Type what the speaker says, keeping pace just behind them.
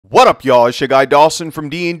What up, y'all? It's your guy Dawson from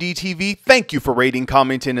D&D TV. Thank you for rating,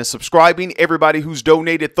 commenting, and subscribing. Everybody who's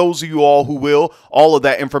donated, those of you all who will, all of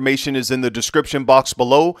that information is in the description box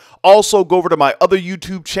below. Also, go over to my other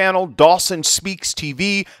YouTube channel, Dawson Speaks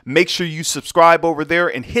TV. Make sure you subscribe over there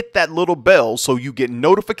and hit that little bell so you get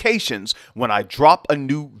notifications when I drop a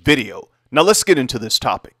new video. Now, let's get into this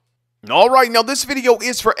topic. Alright, now this video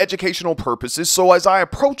is for educational purposes, so as I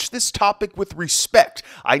approach this topic with respect,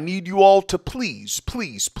 I need you all to please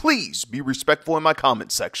be respectful in my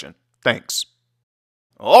comment section. Thanks.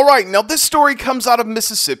 Alright, now this story comes out of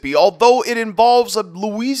Mississippi, although it involves a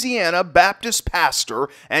Louisiana Baptist pastor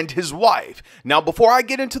and his wife. Now before I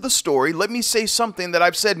get into the story, let me say something that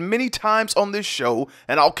I've said many times on this show,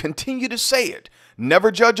 and I'll continue to say it.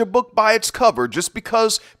 Never judge a book by its cover. Just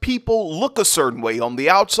because people look a certain way on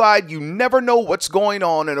the outside, you never know what's going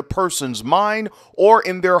on in a person's mind or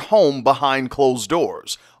in their home behind closed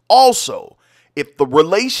doors. Also, if the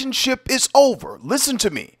relationship is over, listen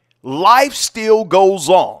to me, life still goes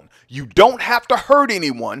on. You don't have to hurt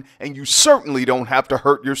anyone, and you certainly don't have to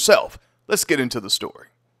hurt yourself. Let's get into the story.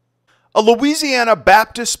 A Louisiana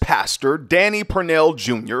Baptist pastor, Danny Purnell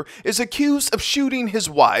Jr., is accused of shooting his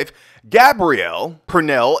wife, Gabrielle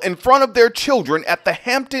Purnell, in front of their children at the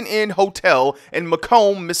Hampton Inn Hotel in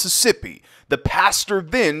Macomb, Mississippi. The pastor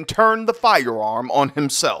then turned the firearm on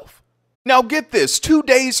himself. Now get this, 2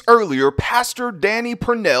 days earlier, Pastor Danny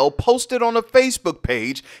Purnell posted on a Facebook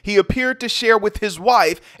page he appeared to share with his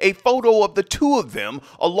wife a photo of the two of them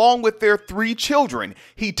along with their 3 children.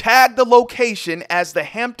 He tagged the location as the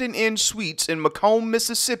Hampton Inn Suites in Macomb,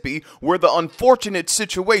 Mississippi, where the unfortunate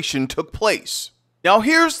situation took place. Now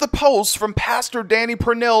here's the post from Pastor Danny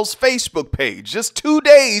Purnell's Facebook page, just 2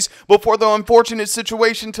 days before the unfortunate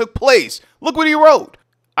situation took place. Look what he wrote.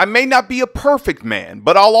 I may not be a perfect man,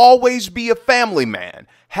 but I'll always be a family man.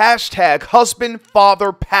 Hashtag husband,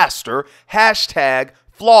 father, pastor. Hashtag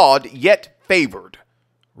flawed yet favored.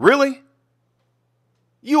 Really?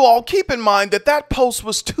 You all keep in mind that that post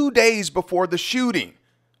was 2 days before the shooting.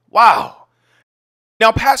 Wow.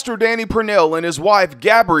 Now, Pastor Danny Purnell and his wife,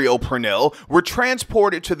 Gabrielle Purnell, were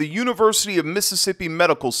transported to the University of Mississippi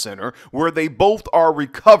Medical Center, where they both are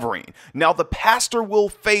recovering. Now, the pastor will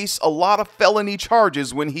face a lot of felony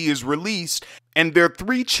charges when he is released, and their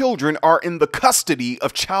 3 children are in the custody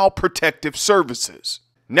of Child Protective Services.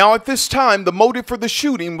 Now, at this time, the motive for the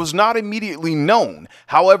shooting was not immediately known.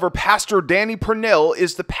 However, Pastor Danny Purnell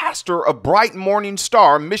is the pastor of Bright Morning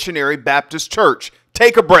Star Missionary Baptist Church.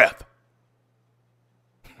 Take a breath.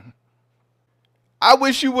 I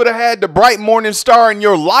wish you would have had the Bright Morning Star in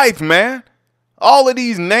your life, man. All of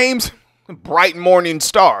these names, Bright Morning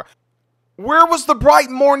Star. Where was the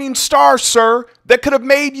Bright Morning Star, sir, that could have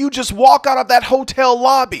made you just walk out of that hotel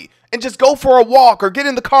lobby and just go for a walk or get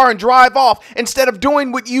in the car and drive off instead of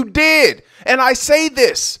doing what you did? And I say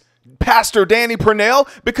this, Pastor Danny Purnell,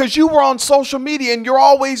 because you were on social media and you're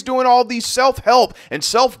always doing all these self-help and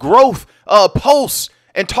self-growth posts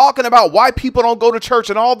and talking about why people don't go to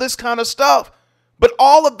church and all this kind of stuff. But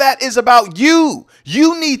all of that is about you.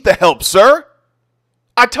 You need the help, sir.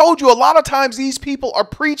 I told you a lot of times these people are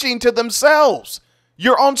preaching to themselves.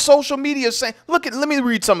 You're on social media saying, let me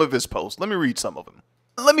read some of his posts. Let me read some of them.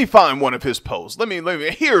 Let me find one of his posts.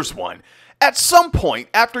 Here's one. At some point,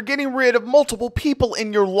 after getting rid of multiple people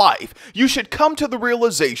in your life, you should come to the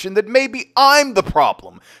realization that maybe I'm the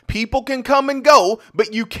problem. People can come and go,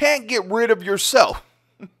 but you can't get rid of yourself.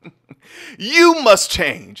 You must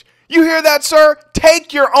change. You hear that, sir?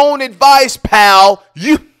 Take your own advice, pal.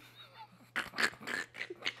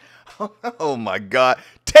 Oh my God.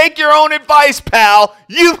 Take your own advice, pal.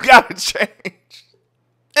 You've got to change.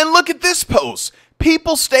 And look at this post.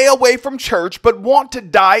 People stay away from church but want to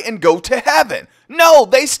die and go to heaven. No,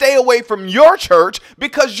 they stay away from your church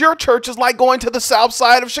because your church is like going to the south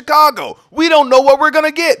side of Chicago. We don't know what we're going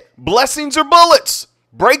to get. Blessings or bullets.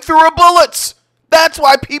 Breakthrough or bullets. That's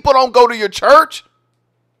why people don't go to your church.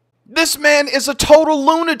 This man is a total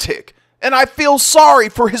lunatic, and I feel sorry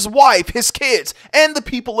for his wife, his kids, and the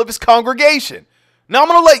people of his congregation. Now I'm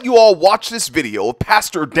going to let you all watch this video of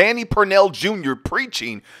Pastor Danny Purnell Jr.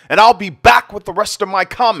 preaching, and I'll be back with the rest of my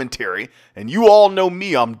commentary. And you all know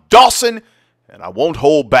me, I'm Dawson, and I won't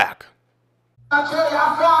hold back. I tell you,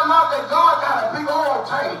 I found out that God got a big oil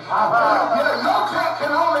tank. Your tank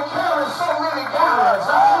can only carry so many gallons.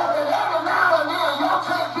 And every now and then, your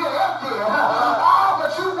tank get empty.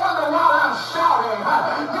 But you wonder why I'm shouting.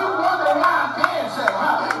 You wonder why I'm dancing.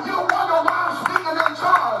 You wonder why I'm speaking in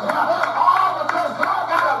tongues. All because God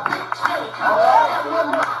got a big tank. And when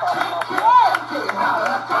my tank gets empty,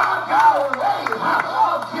 God got a way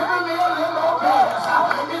of giving me a little more gas.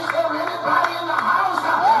 Is there anybody in the house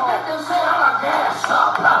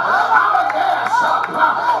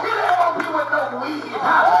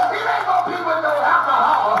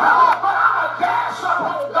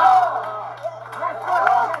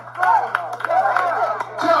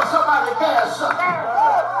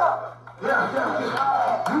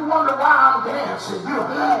experiencing.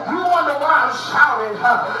 You wonder why I'm shouting.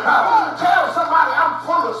 Tell somebody I'm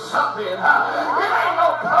full of something. It ain't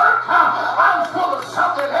no perk. I'm full of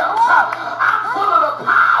something else. I'm full of the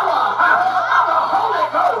power of the Holy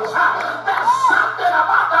Ghost. There's something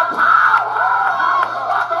about the power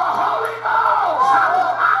of the Holy Ghost.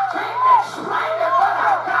 I can't explain it, but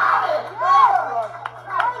I got it.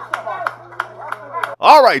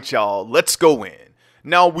 All right, y'all, let's go in.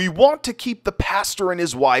 Now, we want to keep the pastor and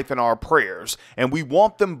his wife in our prayers, and we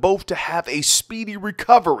want them both to have a speedy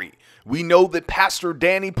recovery. We know that Pastor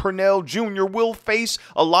Danny Purnell Jr. will face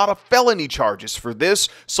a lot of felony charges for this,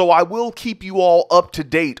 so I will keep you all up to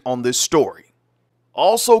date on this story.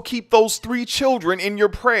 Also, keep those 3 children in your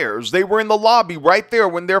prayers. They were in the lobby right there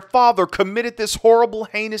when their father committed this horrible,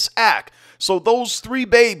 heinous act. So those 3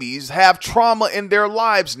 babies have trauma in their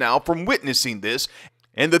lives now from witnessing this,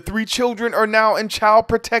 and the 3 children are now in Child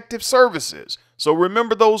Protective Services. So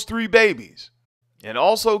remember those 3 babies. And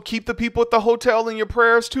also keep the people at the hotel in your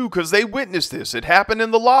prayers too, because they witnessed this. It happened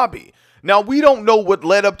in the lobby. Now, we don't know what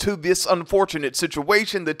led up to this unfortunate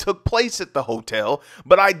situation that took place at the hotel,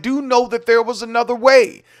 but I do know that there was another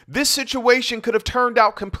way. This situation could have turned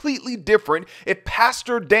out completely different if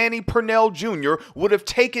Pastor Danny Purnell Jr. would have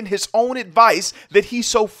taken his own advice that he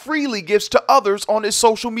so freely gives to others on his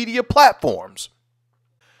social media platforms.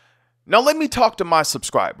 Now let me talk to my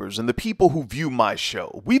subscribers and the people who view my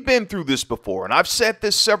show. We've been through this before, and I've said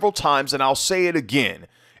this several times, and I'll say it again.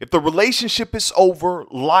 If the relationship is over,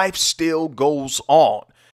 life still goes on.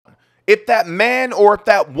 If that man or if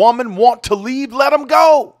that woman want to leave, let them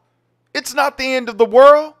go. It's not the end of the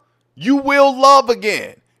world. You will love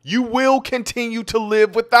again. You will continue to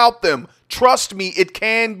live without them. Trust me, it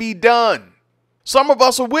can be done. Some of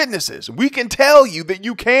us are witnesses. We can tell you that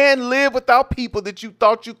you can live without people that you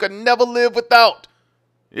thought you could never live without.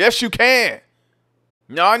 Yes, you can.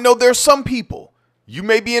 Now, I know there's some people. You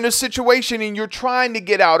may be in a situation and you're trying to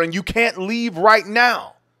get out and you can't leave right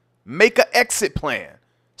now. Make an exit plan.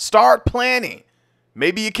 Start planning.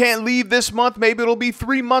 Maybe you can't leave this month. Maybe it'll be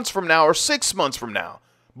 3 months from now or 6 months from now.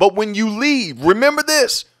 But when you leave, remember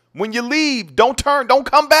this. When you leave, don't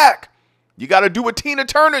come back. You got to do what Tina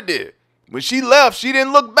Turner did. When she left, she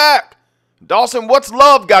didn't look back. Dawson, what's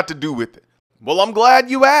love got to do with it? Well, I'm glad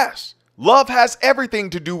you asked. Love has everything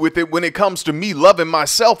to do with it when it comes to me loving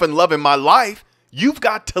myself and loving my life. You've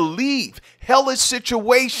got to leave hellish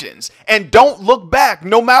situations and don't look back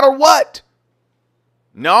no matter what.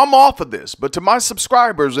 Now, I'm off of this, but to my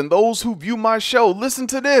subscribers and those who view my show, listen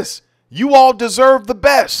to this. You all deserve the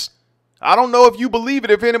best. I don't know if you believe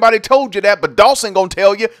it, if anybody told you that, but Dawson gonna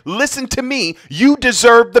tell you, listen to me, you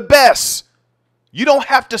deserve the best. You don't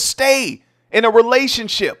have to stay in a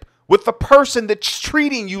relationship with the person that's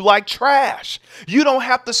treating you like trash. You don't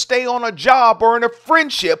have to stay on a job or in a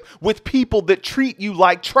friendship with people that treat you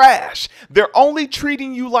like trash. They're only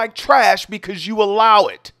treating you like trash because you allow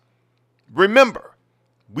it. Remember,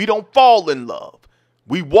 we don't fall in love.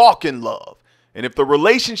 We walk in love. And if the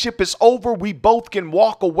relationship is over, we both can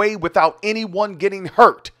walk away without anyone getting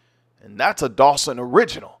hurt. And that's a Dawson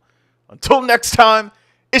original. Until next time,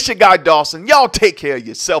 it's your guy Dawson. Y'all take care of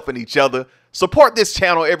yourself and each other. Support this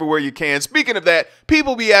channel everywhere you can. Speaking of that,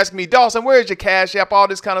 people be asking me, Dawson, where's your Cash App? All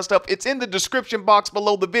this kind of stuff. It's in the description box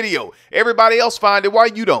below the video. Everybody else find it. Why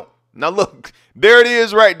you don't? Now look, there it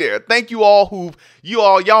is right there. Thank you all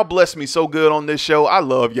y'all bless me so good on this show. I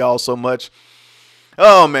love y'all so much.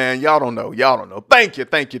 Oh, man, y'all don't know. Y'all don't know. Thank you.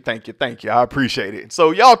 I appreciate it.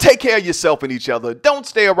 So y'all take care of yourself and each other. Don't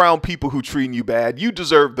stay around people who treat you bad. You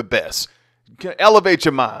deserve the best. Elevate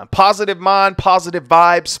your mind, positive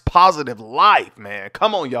vibes, positive life, man.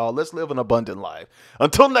 Come on, y'all. Let's live an abundant life.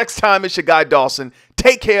 Until next time, it's your guy Dawson.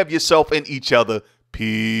 Take care of yourself and each other.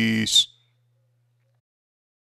 Peace.